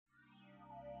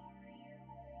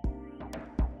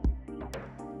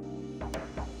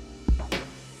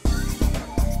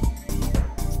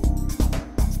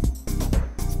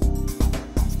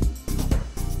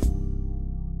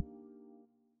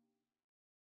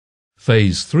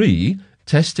Phase 3,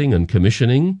 testing and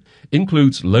commissioning,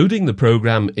 includes loading the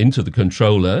program into the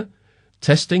controller,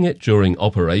 testing it during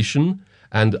operation,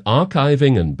 and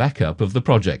archiving and backup of the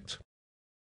project.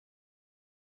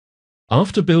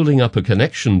 After building up a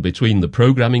connection between the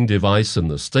programming device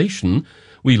and the station,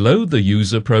 we load the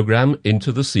user program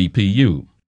into the CPU.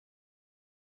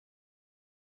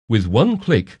 With one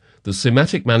click, the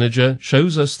SIMATIC Manager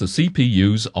shows us the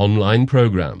CPU's online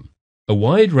program. A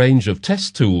wide range of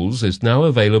test tools is now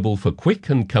available for quick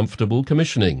and comfortable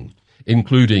commissioning,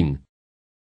 including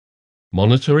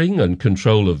monitoring and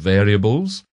control of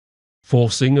variables,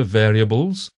 forcing of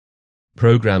variables,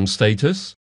 program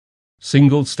status,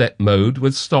 single-step mode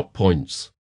with stop points.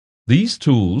 These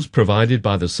tools provided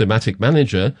by the SIMATIC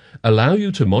Manager allow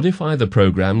you to modify the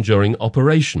program during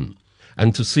operation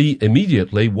and to see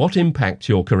immediately what impact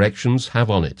your corrections have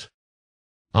on it.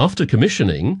 After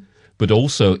commissioning, but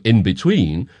also in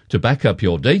between to back up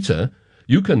your data,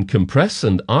 you can compress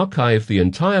and archive the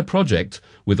entire project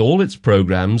with all its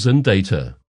programs and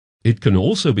data. It can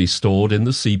also be stored in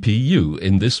the CPU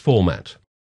in this format.